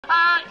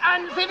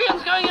and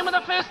Vivian's going in with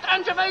a fist,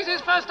 and Gervais is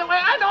first away,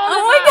 and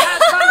Oliver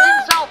has run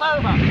himself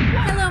over.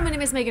 Hello, my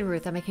name is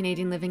Ruth. I'm a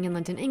Canadian living in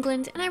London,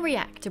 England, and I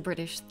react to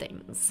British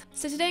things.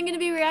 So today I'm going to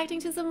be reacting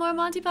to some more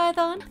Monty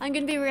Python. I'm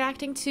going to be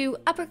reacting to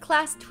Upper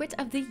Class Twit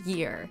of the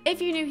Year.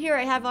 If you're new here,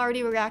 I have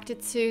already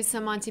reacted to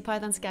some Monty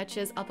Python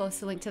sketches. I'll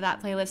post a link to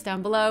that playlist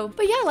down below.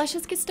 But yeah, let's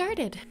just get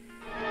started.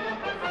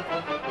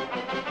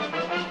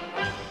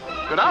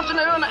 Good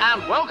afternoon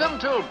and welcome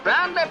to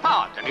Brandley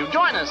Park, and you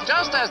join us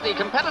just as the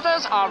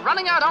competitors are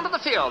running out onto the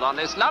field on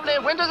this lovely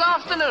winter's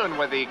afternoon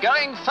with the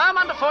going firm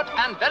underfoot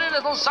and very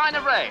little sign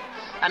of rain.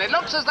 And it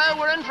looks as though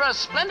we're in for a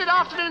splendid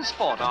afternoon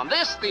sport on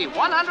this, the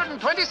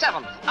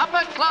 127th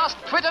Upper Class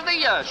Twit of the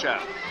Year show.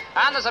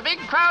 And there's a big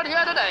crowd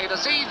here today to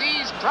see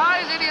these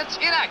prize idiots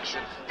in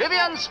action.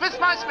 Vivian Smith,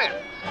 my Smith.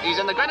 He's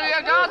in the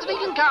Grenadier Guards and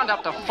he can count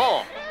up to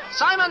 4.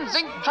 Simon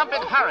Zinc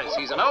Trumpet Harris,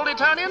 he's an old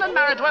Etonian and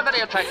married to a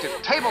very attractive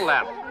table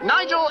lamp.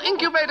 Nigel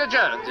Incubator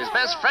Jones, his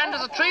best friend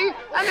is a tree,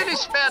 and in his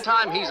spare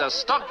time he's a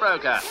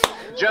stockbroker.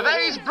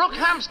 Gervais Brook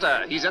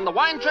Hamster, he's in the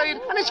wine trade,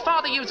 and his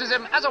father uses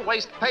him as a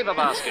waste paper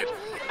basket.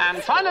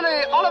 And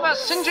finally, Oliver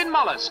St. John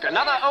Mollusk,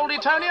 another old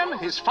Etonian.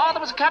 His father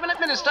was a cabinet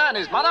minister, and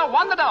his mother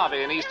won the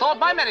Derby, and he's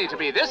thought by many to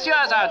be this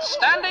year's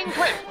outstanding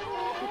twit.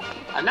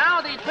 And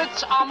now the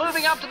twits are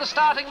moving up to the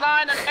starting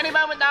line, and any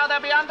moment now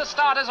they'll be under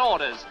starters'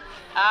 orders.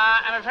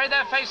 I'm afraid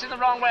they're facing the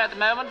wrong way at the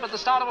moment, but the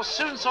starter will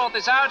soon sort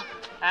this out.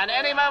 And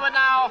any moment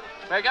now,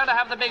 we're going to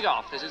have the big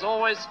off. This is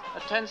always a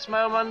tense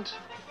moment.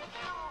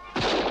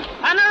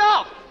 And they're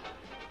off!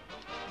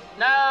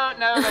 No,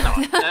 they're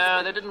not.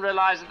 No, they didn't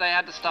realise that they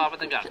had to start with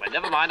the gun. But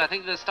never mind, I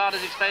think the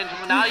starters explained to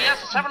them now. Yes,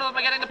 several of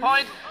them are getting the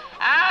point.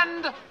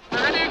 And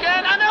we're ready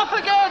again, and off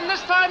again!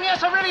 This time,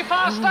 yes, a really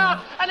fast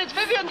start. And it's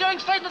Vivian going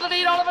straight to the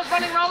lead. Oliver's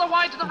running rather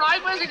wide to the right.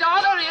 Where's he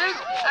gone? There he is.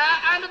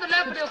 And to the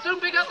left, he'll soon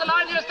pick up the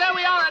line. Yes, there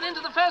we are, and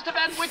into the first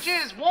event, which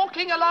is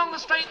walking along the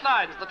straight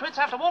lines. The twits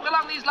have to walk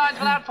along these lines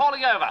without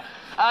falling over.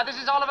 This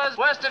is Oliver's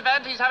worst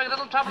event. He's having a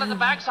little trouble at the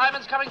back.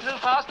 Simon's coming through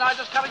fast.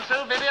 Nigel's coming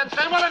through. Vivian's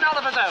doing well, and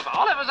Oliver's over.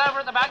 Oliver's over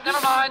at the back.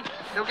 Never mind.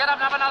 He'll get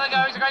up and have another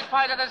go. He's a great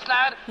fighter, this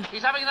lad.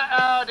 He's having the...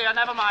 Oh, dear,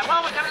 never mind.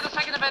 Well, we're coming to the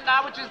second event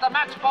now, which is the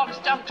matchbox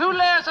jump. 2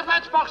 layers of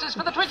matchboxes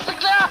for the twits to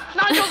clear.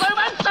 Nigel's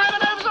over, and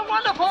Simon over's a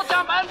wonderful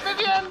jump, and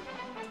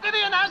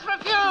Vivian has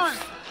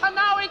refused. And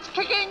now it's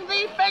kicking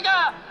the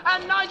beggar.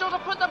 And Nigel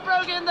to put the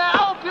brogue in there.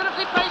 Oh,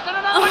 beautifully placed. And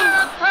another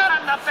turn.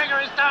 And the beggar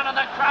is down, and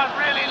the crowd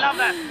really love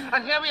that.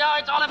 And here we are.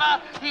 It's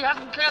Oliver. He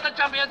hasn't cleared the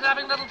jump yet. He's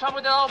having a little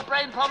trouble with the old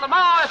brain problem.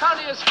 Oh, if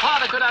only his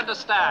father could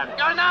understand.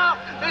 Going now.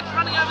 It's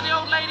running over the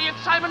old lady. It's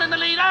Simon in the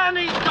lead.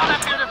 And he's got it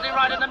beautifully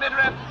right in the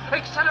midriff.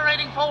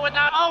 Accelerating forward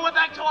now. Oh, we're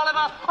back to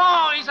Oliver.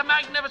 Oh, he's a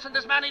magnificent,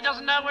 this man. He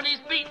doesn't know when he's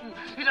beaten.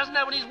 He doesn't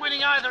know when he's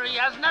winning either. He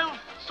has no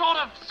sort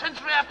of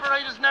sensory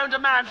apparatus known to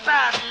man.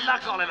 Bad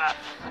luck, Oliver.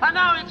 And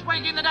now it's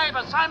waking the neighbour.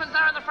 Simon's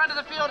there in the front of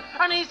the field,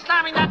 and he's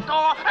slamming that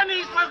door, and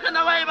he's woken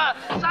the neighbour.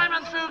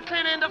 Simon threw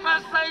clean into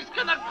first place,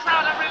 and the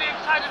crowd are really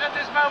excited at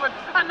this moment.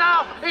 And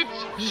now it's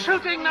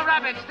shooting the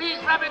rabbits. These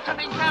rabbits are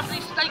being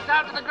carefully staked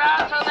out to the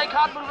ground so they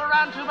can't move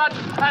around too much,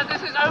 as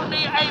this is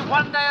only a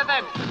one-day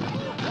event.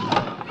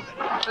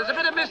 There's a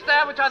bit of mist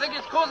there, which I think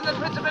is causing the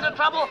twits a bit of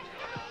trouble.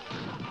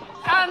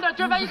 And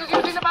Gervais is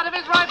using the butt of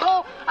his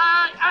rifle,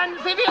 and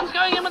Vivian's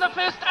going in with a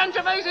fist, and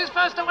Gervais is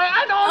first away,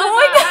 and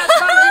Oliver has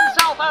run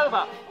himself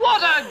over.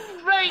 What a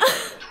great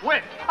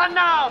twit! And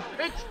now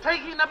it's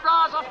taking the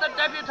bras off the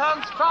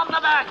debutantes from the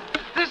back.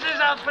 This is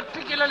a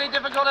particularly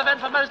difficult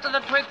event for most of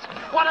the twits.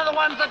 One of the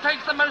ones that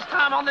takes the most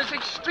time on this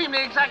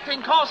extremely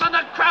exacting course, and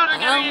the crowd are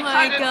getting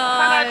excited.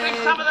 And I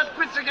think some of the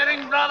twits are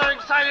getting rather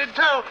excited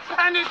too.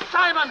 And it's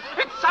Simon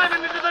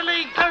into the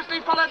lead,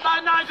 closely followed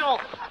by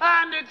Nigel.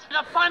 And it's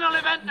the final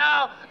event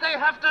now. They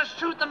have to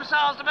shoot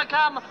themselves to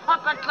become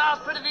upper class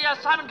twit of the year.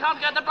 Simon can't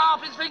get the bar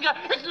off his finger.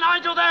 It's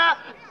Nigel there.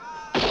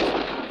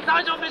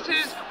 Nigel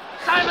misses.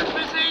 Simon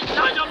misses.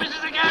 Nigel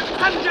misses again.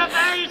 And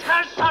Gervais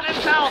has shot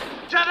himself.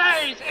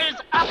 Gervais is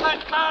upper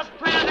class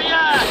twit of the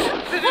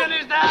year. Vivian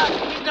is there.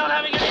 He's not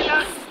having any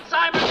luck.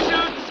 Simon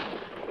shoots.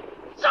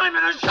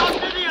 Simon has shot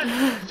Vivian.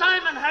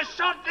 Simon has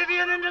shot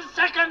Vivian into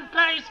second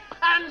place.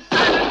 And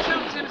Simon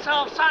shoots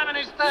himself. Simon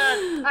is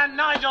third. And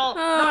Nigel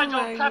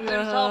claps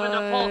himself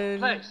into fourth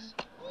place.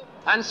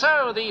 And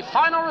so, the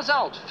final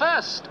result.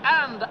 First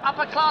and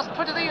upper class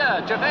twit of the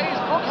year, Gervais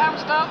Brook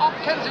Hamster of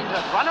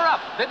Kensington. Runner-up,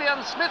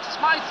 Vivian Smith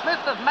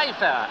of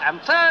Mayfair. And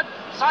third,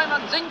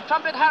 Simon Zinc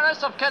Trumpet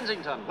Harris of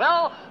Kensington.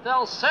 Well,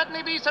 there'll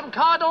certainly be some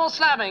car door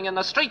slamming in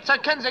the streets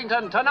of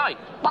Kensington tonight.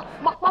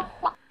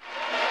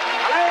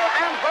 Hello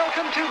and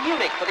welcome to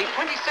Munich for the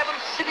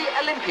 27th City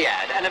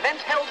Olympiad, an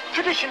event held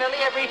traditionally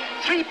every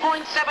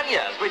 3.7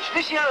 years, which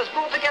this year has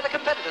brought together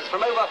competitors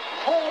from over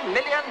 4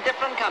 million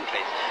different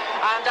countries.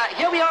 And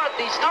here we are at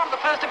the start of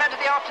the first event of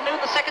the afternoon,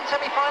 the second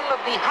semi-final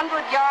of the 100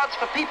 yards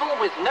for people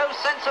with no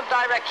sense of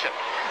direction.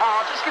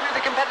 I'll just give you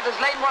the competitors.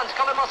 Lane 1,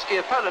 Skolomoski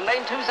of Poland.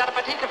 Lane 2,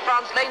 Zarapatik of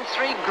France. Lane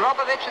 3,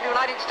 Grobovich of the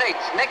United States.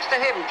 Next to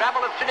him,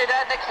 Drabble of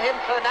Trinidad. Next to him,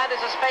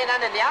 Fernandez of Spain.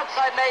 And in the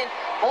outside lane,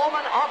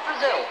 Borman of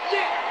Brazil.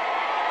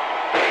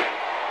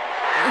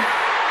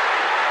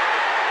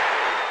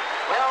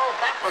 Well,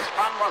 was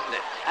fun, wasn't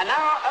it? And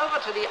now over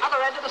to the other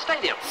end of the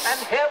stadium. And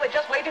here we're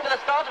just waiting for the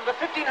start of the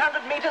 1,500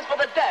 meters for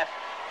the deaf.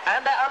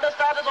 And they're under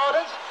starters'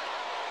 orders.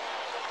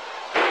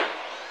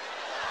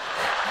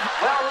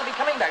 Well, we'll be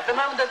coming back the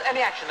moment there's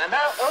any action. And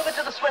now over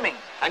to the swimming.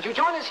 And you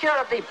join us here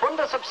at the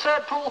Bundes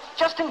Absurd Pool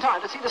just in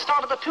time to see the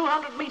start of the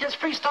 200 meters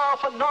freestyle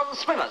for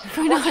non-swimmers.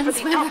 For non-swimmers.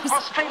 The tough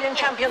Australian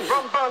champion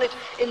Ron Barnett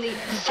in the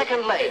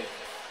second lane.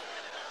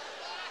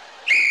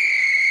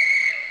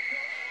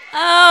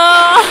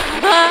 Oh!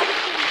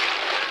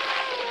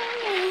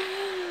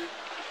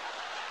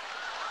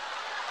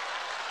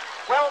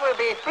 Well, we'll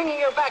be bringing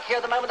you back here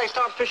the moment they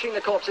start fishing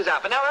the corpses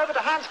out. But now over to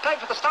Hans Clegg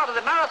for the start of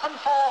the marathon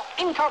for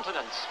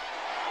incontinence.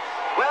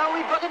 Well,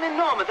 we've got an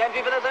enormous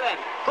entry for this event.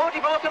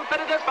 44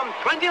 competitors from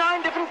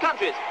 29 different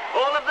countries,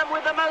 all of them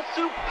with the most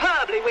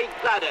superbly weak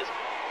bladders.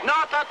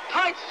 Not a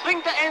tight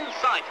sphincter in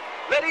sight.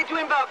 Ready to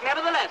embark,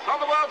 nevertheless, on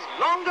the world's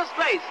longest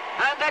race.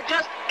 And they're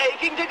just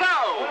aching to go.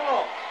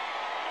 Oh.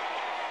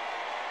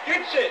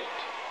 Gets it.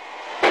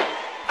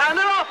 And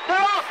they're off, they're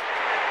off.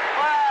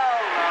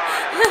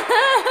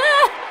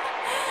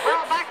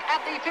 Well, back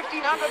at the 1,500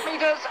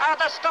 meters,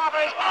 the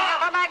starters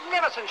have a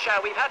magnificent show.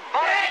 We've had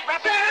volleys,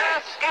 rapid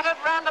scattered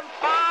random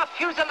fire,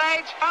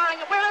 fuselage,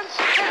 firing at women.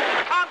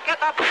 You can't get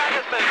that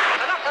baggers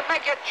movement. Enough to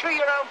make you chew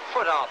your own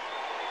foot off.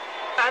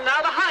 And now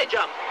the high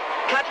jump.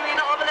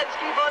 Katerina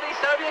Obolensky for the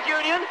Soviet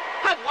Union.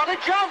 And what a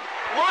jump!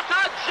 What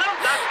a jump!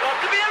 That's got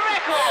to be a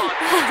record!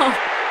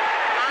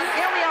 And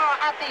here we are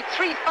at the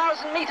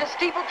 3,000 meter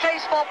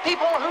steeplechase for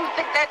people who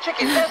think they're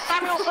chickens. There's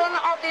Samuelson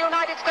of the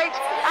United States,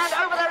 and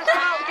over there is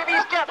Karlsky,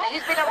 East Germany.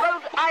 He's been a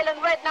Rhode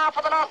Island Red now for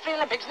the last 3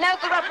 Olympics.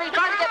 Now's the referee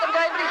trying to get them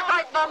going, but he's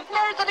frightened them.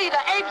 There's the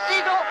leader, Abe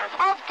Siegel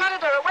of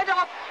Canada, who went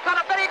off, got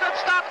a very good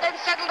start, but then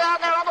settled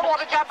down there on the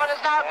water jump and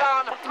is now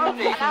gone.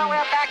 And now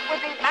we're back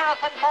with the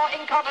marathon for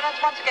incontinence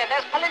once again.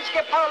 There's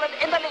Polinsky of Poland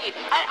in the lead.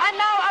 And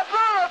now a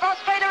Brewer of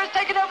Australia has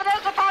taken over.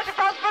 There's the Pasha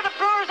Prosper. The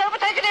Brewer has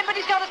overtaken him, but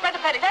he's got to spend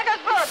a penny. There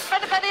goes Brewer,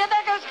 spend a penny, and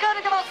there goes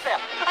Koenig of Austria.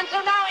 And so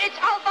now it's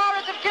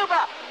Alvarez of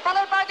Cuba,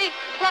 followed by the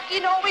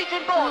plucky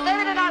Norwegian bull. They're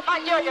in and out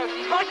by Jurgos.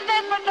 He's voicing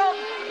there, but no,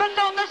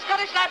 the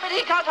Scottish lad, but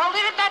he can't hold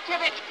it.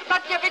 It's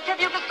Natchevich of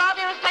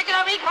Yugoslavia has taken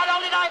over. He can't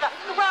hold it either.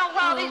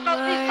 Well, these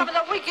must be some of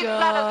the weakest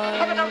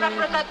bladders ever to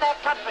represent their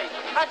country.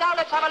 And now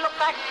let's have a look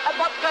back at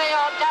what's going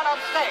on down on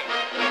stage.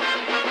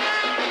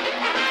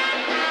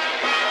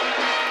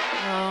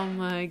 Oh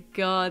my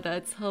god,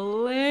 that's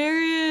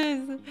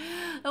hilarious.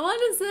 I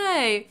want to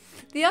say,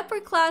 the upper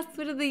class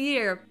twit of the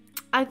year.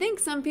 I think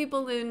some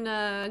people in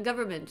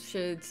government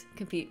should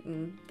compete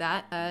in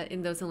that,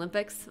 in those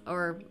Olympics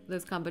or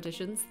those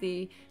competitions,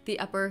 the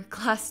upper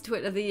class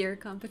twit of the year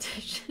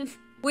competition.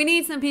 We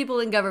need some people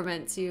in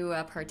government to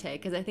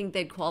partake, because I think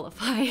they'd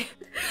qualify.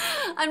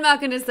 I'm not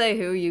going to say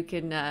who. You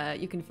can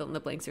fill in the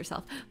blanks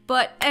yourself.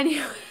 But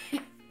anyway.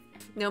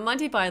 No,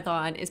 Monty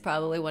Python is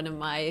probably one of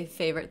my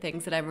favorite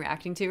things that I'm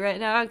reacting to right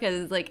now,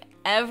 because like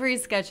every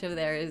sketch of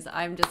theirs,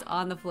 I'm just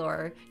on the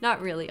floor.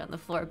 Not really on the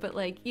floor, but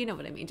like, you know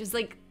what I mean. Just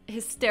like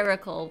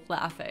hysterical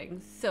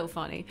laughing. So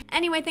funny.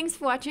 Anyway, thanks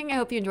for watching. I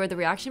hope you enjoyed the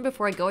reaction.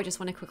 Before I go, I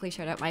just want to quickly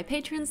shout out my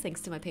patrons. Thanks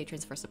to my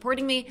patrons for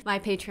supporting me. My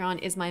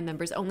Patreon is my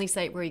members only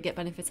site where you get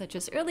benefits such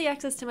as early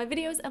access to my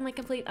videos and my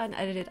complete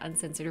unedited,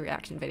 uncensored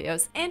reaction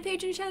videos, and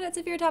patron shoutouts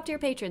if you're a top tier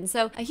patron.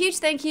 So a huge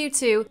thank you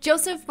to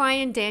Joseph,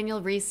 Brian, Daniel,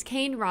 Reese,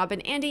 Kane,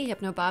 Robin, Andy,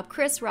 Hypnobob,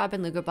 Chris,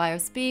 Robin, Lugo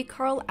Bios B,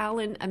 Carl,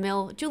 Alan,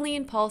 Emil,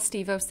 Julian, Paul,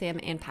 Stevo, Sam,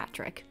 and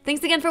Patrick.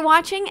 Thanks again for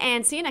watching,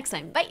 and see you next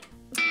time. Bye!